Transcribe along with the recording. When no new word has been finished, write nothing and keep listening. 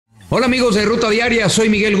Hola amigos de Ruta Diaria, soy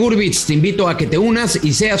Miguel Gurbitz, te invito a que te unas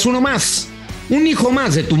y seas uno más, un hijo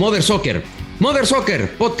más de tu Mother Soccer. Mother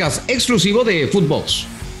Soccer, podcast exclusivo de Footbox.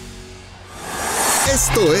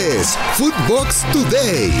 Esto es Footbox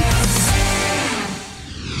Today.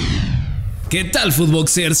 ¿Qué tal,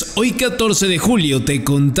 Footboxers? Hoy 14 de julio te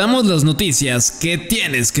contamos las noticias que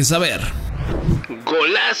tienes que saber.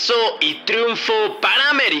 Golazo y triunfo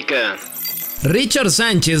para América. Richard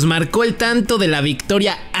Sánchez marcó el tanto de la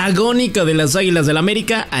victoria agónica de las Águilas del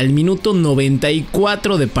América al minuto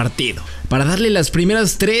 94 de partido, para darle las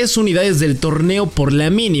primeras 3 unidades del torneo por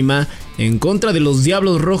la mínima en contra de los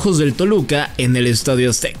Diablos Rojos del Toluca en el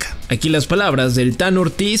Estadio Azteca. Aquí las palabras del Tan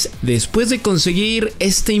Ortiz después de conseguir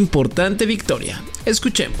esta importante victoria.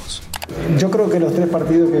 Escuchemos. Yo creo que los 3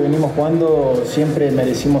 partidos que venimos jugando siempre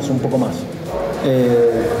merecimos un poco más.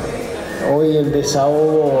 Hoy el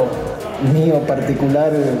desahogo mío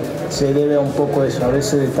particular se debe a un poco eso, a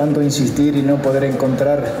veces de tanto insistir y no poder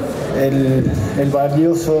encontrar el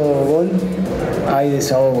valioso gol, hay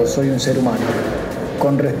desahogo, soy un ser humano.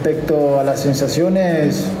 Con respecto a las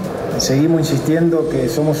sensaciones, seguimos insistiendo que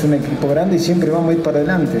somos un equipo grande y siempre vamos a ir para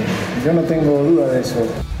adelante, yo no tengo duda de eso.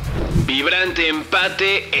 Vibrante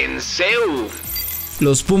empate en CEU.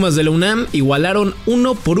 Los Pumas de la UNAM igualaron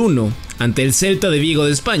 1-1 ante el Celta de Vigo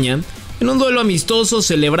de España, en un duelo amistoso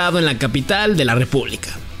celebrado en la capital de la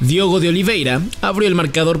República. Diogo de Oliveira abrió el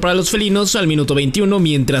marcador para los felinos al minuto 21,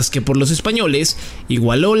 mientras que por los españoles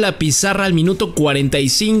igualó la pizarra al minuto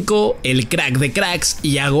 45 el crack de cracks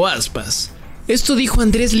Iago Aspas. Esto dijo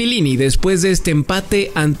Andrés Lilini después de este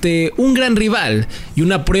empate ante un gran rival y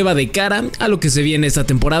una prueba de cara a lo que se viene esta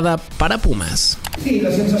temporada para Pumas. Sí,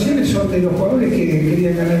 las sensaciones son de los jugadores que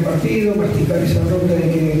querían ganar el partido, masticar esa bronca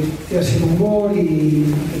de que hacen un gol y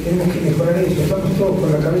que tenemos que mejorar eso. Estamos todos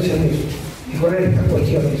con la cabeza en eso, mejorar estas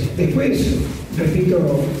cuestiones. Después,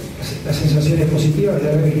 repito, las sensaciones positivas de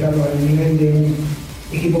haber estado al nivel de un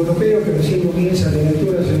equipo europeo que recién comienza de la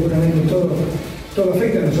altura, seguramente todo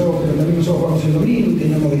afecta a nosotros, pero también nosotros jugamos el domingo y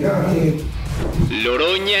teníamos desgaste.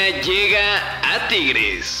 Loroña llega a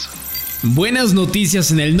Tigres. Buenas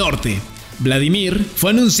noticias en el norte. Vladimir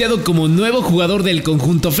fue anunciado como nuevo jugador del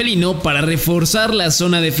conjunto felino para reforzar la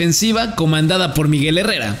zona defensiva comandada por Miguel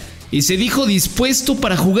Herrera, y se dijo dispuesto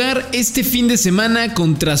para jugar este fin de semana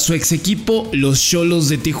contra su ex equipo, los Xolos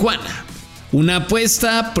de Tijuana. Una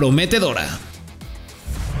apuesta prometedora.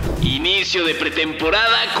 Inicio de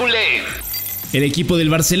pretemporada culé. El equipo del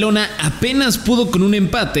Barcelona apenas pudo con un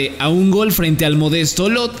empate a un gol frente al modesto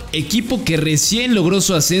Olot, equipo que recién logró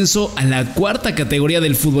su ascenso a la 4ª categoría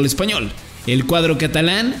del fútbol español. El cuadro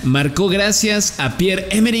catalán marcó gracias a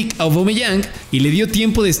Pierre-Emerick Aubameyang y le dio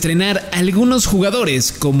tiempo de estrenar a algunos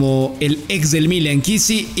jugadores como el ex del Milan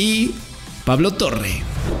Kisi y Pablo Torre.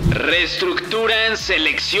 Reestructuran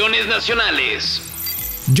selecciones nacionales.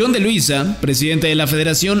 John de Luisa, presidente de la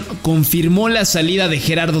federación, confirmó la salida de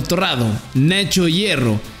Gerardo Torrado, Nacho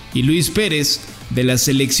Hierro y Luis Pérez de las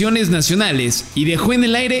selecciones nacionales y dejó en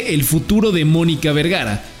el aire el futuro de Mónica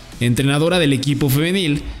Vergara, entrenadora del equipo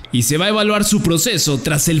femenil, y se va a evaluar su proceso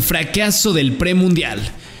tras el fracaso del premundial.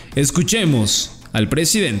 Escuchemos al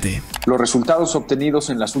presidente. Los resultados obtenidos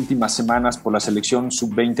en las últimas semanas por la selección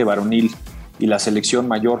sub-20 varonil y la selección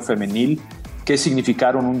mayor femenil, que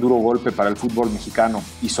significaron un duro golpe para el fútbol mexicano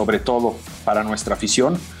y sobre todo para nuestra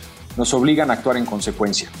afición, nos obligan a actuar en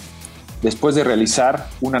consecuencia. Después de realizar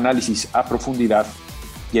un análisis a profundidad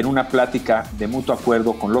y en una plática de mutuo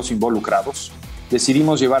acuerdo con los involucrados,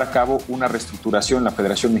 decidimos llevar a cabo una reestructuración en la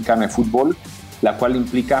Federación Mexicana de Fútbol, la cual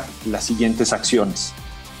implica las siguientes acciones.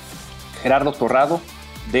 Gerardo Torrado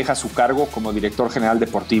deja su cargo como director general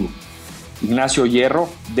deportivo. Ignacio Hierro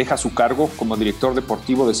deja su cargo como director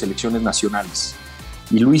deportivo de selecciones nacionales.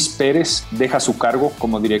 Y Luis Pérez deja su cargo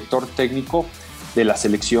como director técnico de la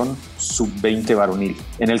selección sub-20 varonil.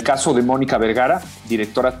 En el caso de Mónica Vergara,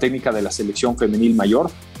 directora técnica de la selección femenil mayor,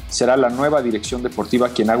 será la nueva dirección deportiva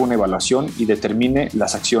quien haga una evaluación y determine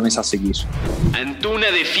las acciones a seguir. Antuna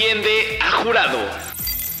defiende a Jurado.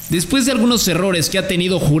 Después de algunos errores que ha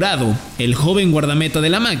tenido Jurado, el joven guardameta de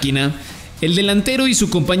la máquina, el delantero y su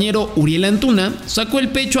compañero Uriel Antuna sacó el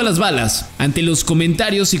pecho a las balas ante los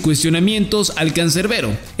comentarios y cuestionamientos al cancerbero.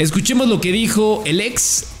 Escuchemos lo que dijo el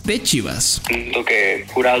ex de Chivas. Siento que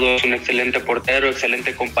Jurado es un excelente portero,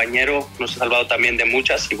 excelente compañero, nos ha salvado también de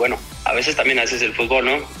muchas y bueno, a veces también haces el fútbol,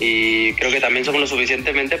 ¿no? Y creo que también somos lo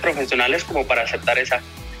suficientemente profesionales como para aceptar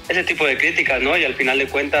ese tipo de críticas, ¿no? Y al final de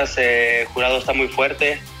cuentas, Jurado está muy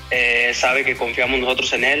fuerte, sabe que confiamos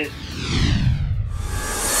nosotros en él.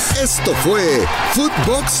 Esto fue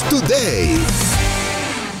Footbox Today.